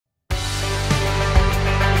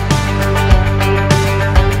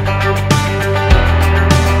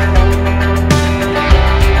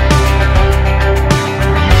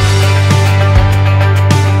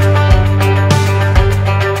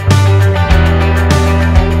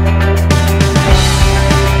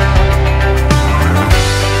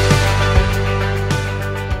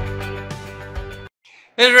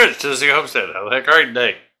Hey Rich, this is the Homestead. How the heck are you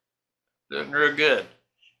today? Doing real good.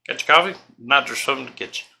 Got your coffee? Not just something to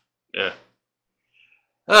get you. Yeah.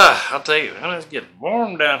 I'll tell you, it's getting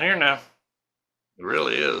warm down here now. It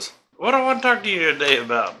really is. What I want to talk to you today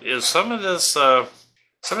about is some of this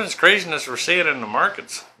craziness we're seeing in the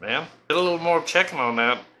markets, man. Get a little more checking on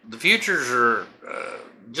that. The futures are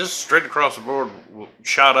just straight across the board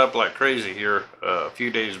shot up like crazy here a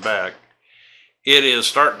few days back. It is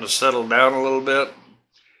starting to settle down a little bit.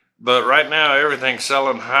 But right now, everything's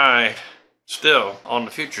selling high still on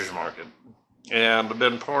the futures market. And I've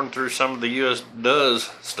been pouring through some of the US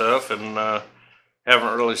does stuff and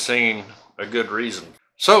haven't really seen a good reason.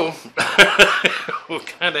 So, we'll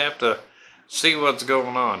kind of have to see what's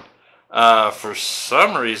going on. For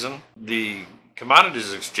some reason, the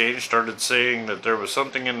commodities exchange started saying that there was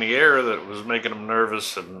something in the air that was making them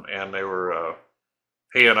nervous, and they were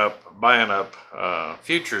buying up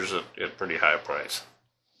futures at pretty high price.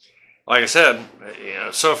 Like I said,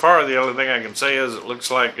 so far the only thing I can say is it looks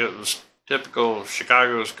like it was typical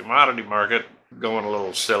Chicago's commodity market going a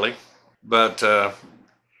little silly, but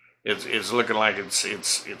it's looking like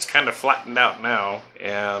it's kind of flattened out now,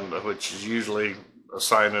 and which is usually a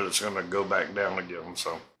sign that it's going to go back down again.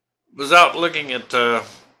 So, was out looking at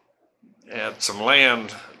some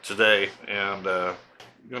land today, and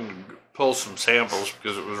going to pull some samples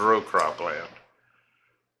because it was row crop land.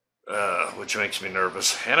 Which makes me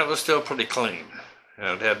nervous, and it was still pretty clean, and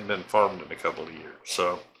it hadn't been farmed in a couple of years,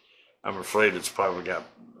 so I'm afraid it's probably got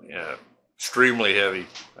extremely heavy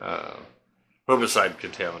herbicide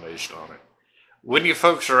contamination on it. When you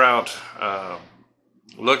folks are out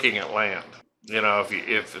looking at land,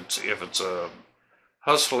 if it's a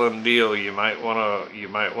hustling deal, you might want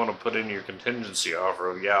to put in your contingency offer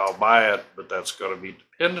of, yeah, I'll buy it, but that's going to be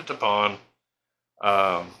dependent upon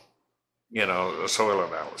a soil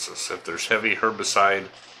analysis. If there's heavy herbicide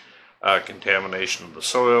contamination of the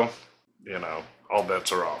soil, all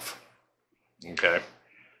bets are off. Okay.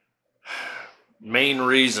 Main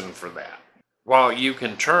reason for that. While you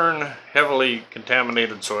can turn heavily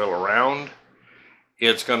contaminated soil around,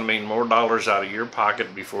 it's going to mean more dollars out of your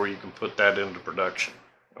pocket before you can put that into production.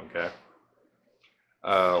 Okay.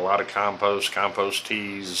 A lot of compost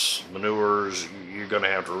teas, manures, you're going to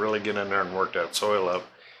have to really get in there and work that soil up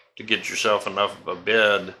to get yourself enough of a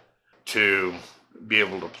bed to be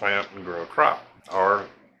able to plant and grow a crop, or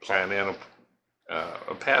plant in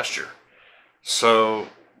a pasture. So,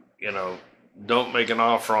 don't make an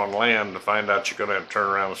offer on land to find out you're going to have to turn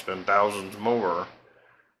around and spend thousands more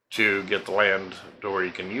to get the land to where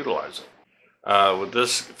you can utilize it. With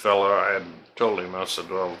this fellow, I had told him, I said,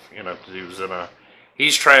 well,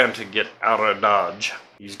 he's trying to get out of Dodge.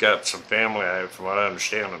 He's got some family, from what I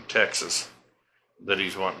understand, in Texas, that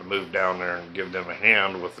he's wanting to move down there and give them a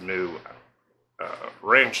hand with the new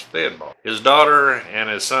ranch they had bought. His daughter and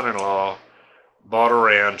his son-in-law bought a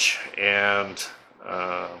ranch, and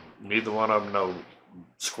neither one of them know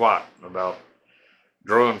squat about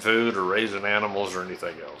growing food or raising animals or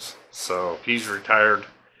anything else. So he's retired,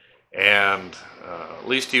 and at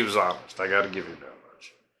least he was honest. I got to give him that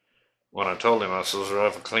much. When I told him, I said, those are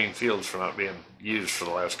awful clean fields for not being used for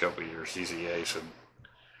the last couple of years.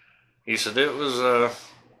 He said it was,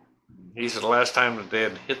 the last time that they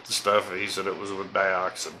had hit the stuff, he said it was with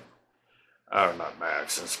dioxin. Not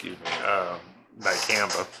dioxin, excuse me,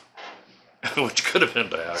 dicamba, which could have been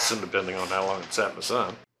dioxin, depending on how long it sat in the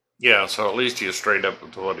sun. Yeah, so at least he was straight up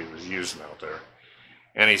with what he was using out there.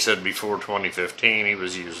 And he said before 2015, he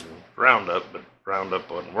was using Roundup, but Roundup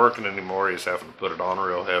wasn't working anymore. He was having to put it on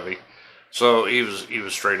real heavy. So he was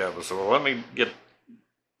straight up and said, well, let me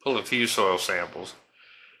pull a few soil samples,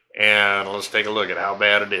 and let's take a look at how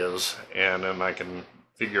bad it is, and then I can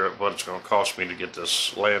figure out what it's going to cost me to get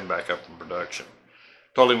this land back up in production.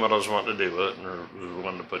 Told him what I was wanting to do with it, and was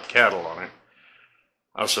wanting to put cattle on it.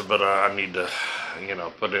 I said, but I need to,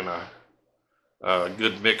 put in a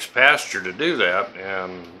good mixed pasture to do that,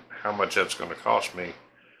 and how much that's going to cost me,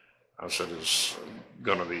 I said, is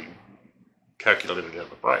going to be calculated in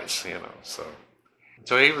the price,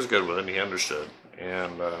 So he was good with it, and he understood,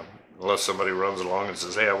 and unless somebody runs along and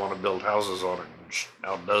says, hey, I want to build houses on it, and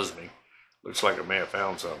outdoes me. Looks like I may have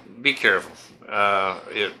found something. Be careful.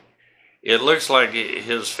 It looks like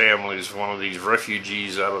his family's one of these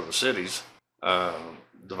refugees out of the cities,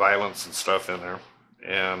 the violence and stuff in there.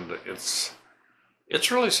 And it's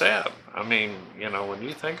really sad. I mean, when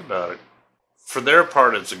you think about it, for their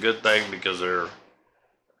part, it's a good thing because they're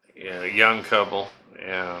a young couple,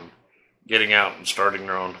 and getting out and starting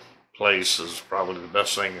their own place is probably the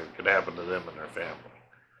best thing that could happen to them and their family.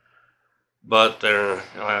 But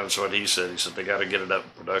that's what he said. He said they got to get it up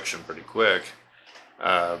in production pretty quick.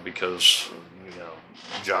 because, you know,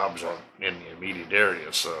 jobs aren't in the immediate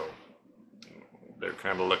area, so they're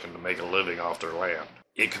kind of looking to make a living off their land.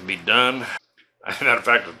 It can be done. As a matter of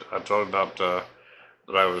fact, I told him about that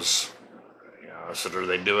I was, you know, I said, are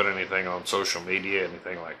they doing anything on social media,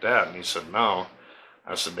 anything like that? And he said, no.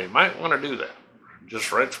 I said, they might want to do that,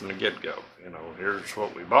 just right from the get-go. You know, here's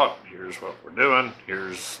what we bought, here's what we're doing,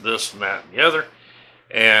 here's this and that and the other.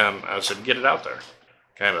 And I said, get it out there.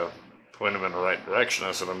 Kind of point them in the right direction.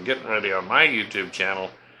 I said, I'm getting ready on my YouTube channel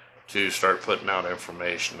to start putting out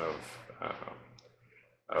information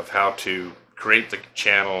of how to create the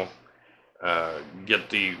channel, get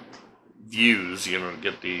the views, you know,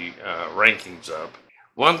 get the rankings up.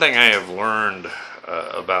 One thing I have learned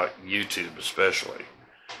about YouTube especially,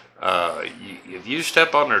 if you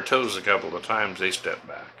step on their toes a couple of times, they step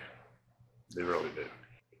back. They really do.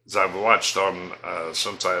 As I've watched on,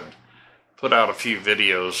 since I'd put out a few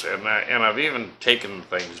videos, and I've even taken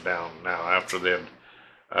things down now after they'd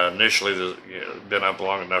initially been up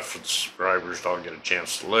long enough for the subscribers to all get a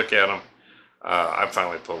chance to look at them. I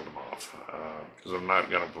finally pulled them off because I'm not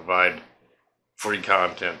going to provide free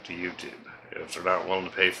content to YouTube. If they're not willing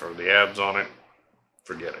to pay for the ads on it,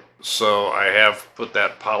 forget it. So I have put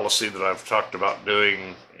that policy that I've talked about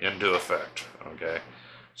doing into effect, okay?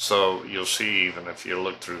 So you'll see, even if you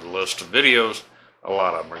look through the list of videos, a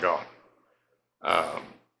lot of them are gone.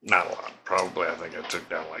 Not a lot. Probably, I think I took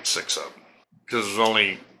down like 6 of them. Because there's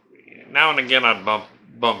only, now and again I'd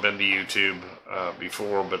bump into YouTube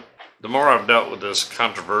before, but the more I've dealt with this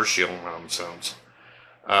controversial nonsense,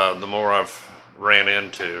 the more I've ran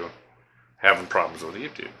into having problems with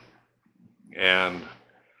YouTube. And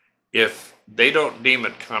if they don't deem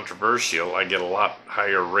it controversial, I get a lot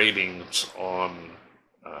higher ratings on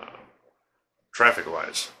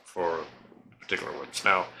traffic-wise for particular ones.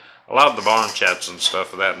 Now, a lot of the barn chats and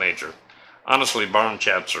stuff of that nature, honestly, barn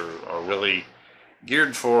chats are really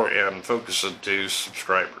geared for and focused to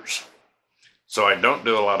subscribers. So I don't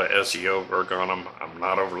do a lot of SEO work on them. I'm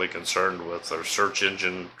not overly concerned with their search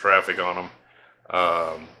engine traffic on them.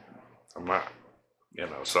 I'm not, you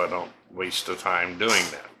know, so I don't waste the time doing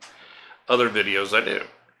that. Other videos I do.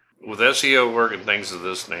 With SEO work and things of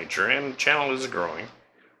this nature, and the channel is growing,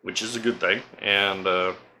 which is a good thing, and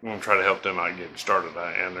I'm going to try to help them out getting started.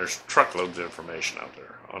 And there's truckloads of information out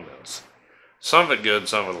there on this. Some of it good,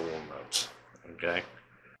 some of it a little nuts, okay?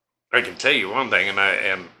 I can tell you one thing,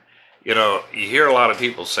 and you know, you hear a lot of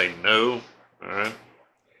people say no, all right?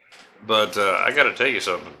 But I got to tell you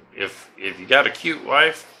something. If you got a cute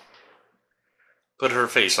wife, put her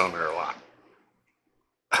face on there a lot.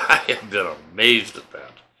 I have been amazed at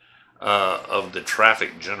that, of the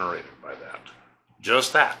traffic generated by that.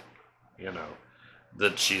 Just that, you know,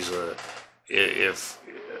 that she's if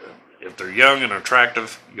they're young and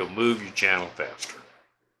attractive, you'll move your channel faster.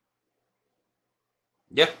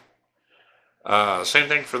 Yeah. Same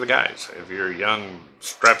thing for the guys. If you're a young,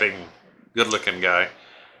 strapping, good-looking guy,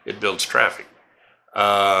 it builds traffic.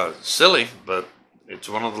 Silly, but it's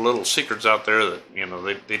one of the little secrets out there that, you know,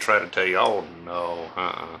 they try to tell you, oh,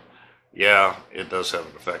 no, yeah, it does have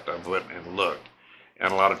an effect. I've went and looked.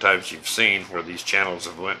 And a lot of times you've seen where these channels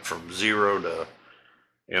have went from 0 to,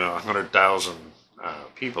 you know, 100,000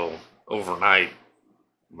 people overnight.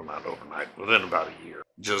 Well, not overnight, within about a year.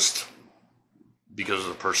 Just because of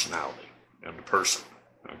the personality and the person,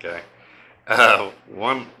 okay?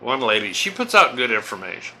 One lady, she puts out good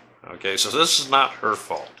information, okay? So this is not her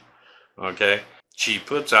fault, okay? She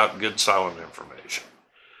puts out good, solid information.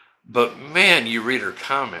 But man, you read her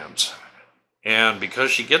comments, and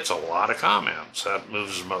because she gets a lot of comments, that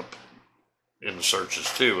moves them up in the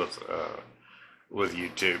searches too with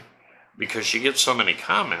YouTube, because she gets so many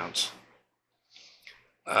comments,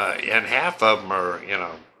 and half of them are, you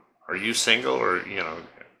know, are you single, or, you know,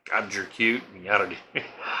 God, you're cute, and yada.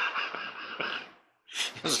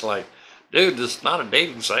 It's like, dude, this is not a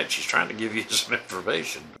dating site. She's trying to give you some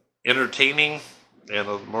information. Entertaining, and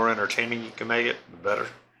the more entertaining you can make it, the better.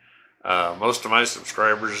 Most of my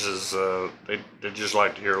subscribers is they just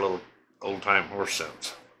like to hear a little old time horse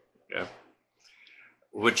sense, yeah,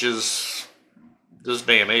 which is this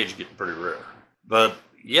day and age getting pretty rare. But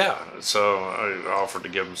yeah, so I offered to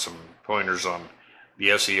give them some pointers on the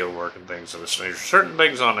SEO work and things of this nature. Certain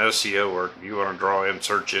things on SEO work, if you want to draw in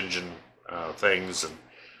search engine things and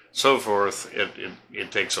so forth,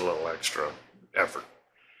 it takes a little extra effort.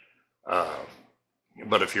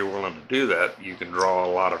 But if you're willing to do that, you can draw a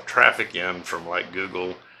lot of traffic in from like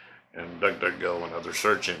Google and DuckDuckGo and other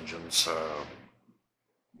search engines,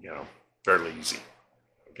 you know, fairly easy,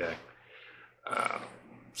 okay?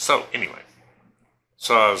 So anyway,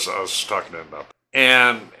 so I was talking to him about that.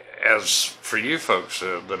 And as for you folks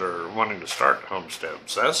that are wanting to start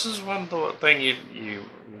homesteads, this is one thing you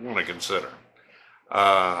want to consider.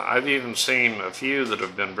 I've even seen a few that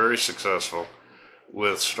have been very successful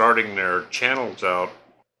with starting their channels out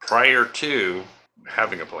prior to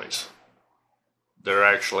having a place. They're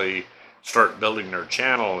actually start building their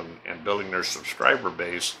channel and building their subscriber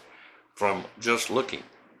base from just looking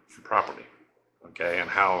for property, okay, and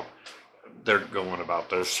how they're going about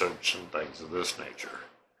their search and things of this nature.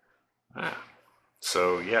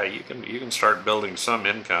 So yeah, you can start building some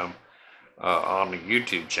income on the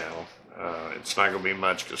YouTube channel. It's not going to be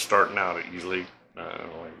much, because starting out it usually,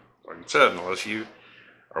 like I said, unless you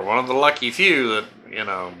are one of the lucky few that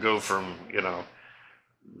go from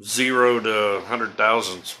 0 to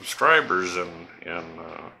 100,000 subscribers in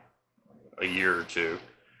a year or two.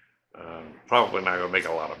 Probably not going to make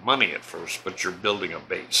a lot of money at first, but you're building a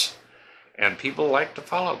base, and people like to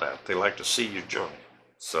follow that. They like to see your journey.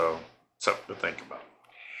 So something to think about.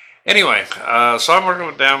 Anyway, so I'm working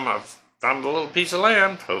with them. I've found a little piece of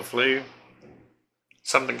land. Hopefully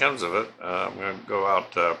something comes of it. I'm going to go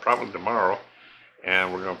out probably tomorrow,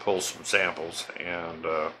 and we're going to pull some samples and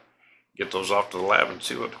get those off to the lab and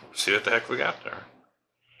see what the heck we got there.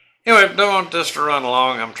 Anyway, don't want this to run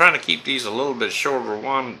long. I'm trying to keep these a little bit shorter.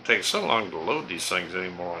 One, it takes so long to load these things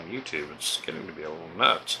anymore on YouTube. It's getting to be a little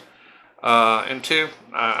nuts. And two,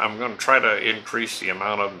 I'm going to try to increase the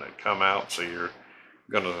amount of them that come out, so you're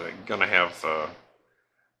gonna have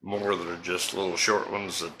more that are just little short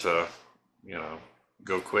ones that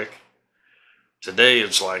go quick. Today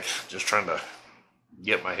it's like just trying to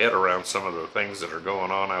get my head around some of the things that are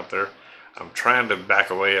going on out there. I'm trying to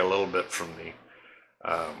back away a little bit from the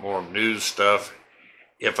more news stuff.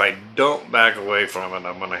 If I don't back away from it,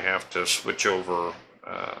 I'm going to have to switch over.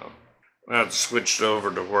 I've switched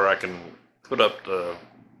over to where I can put up the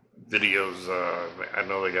videos. I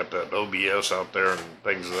know they got that OBS out there and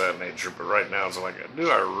things of that nature, but right now it's like, do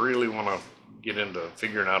I really want to get into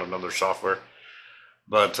figuring out another software?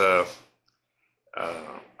 But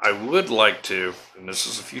I would like to, and this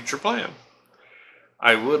is a future plan,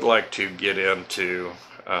 I would like to get into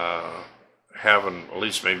having at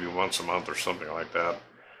least maybe once a month or something like that,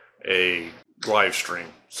 a live stream,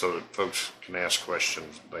 so that folks can ask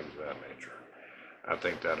questions and things of that nature. I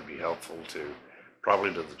think that'd be helpful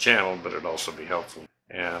probably to the channel, but it'd also be helpful.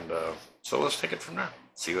 And so let's take it from there,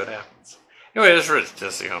 see what happens. Anyway, this is Rich,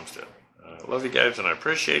 Jesse Homestead. Love you guys, and I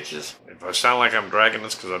appreciate you. If I sound like I'm dragging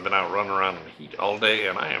this, because I've been out running around in the heat all day,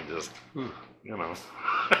 and I am just,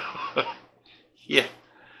 yeah.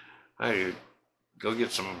 I go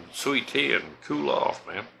get some sweet tea and cool off,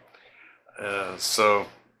 man. So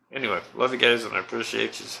anyway, love you guys, and I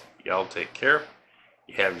appreciate you. Y'all take care.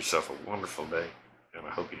 You have yourself a wonderful day, and I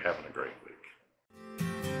hope you're having a great week.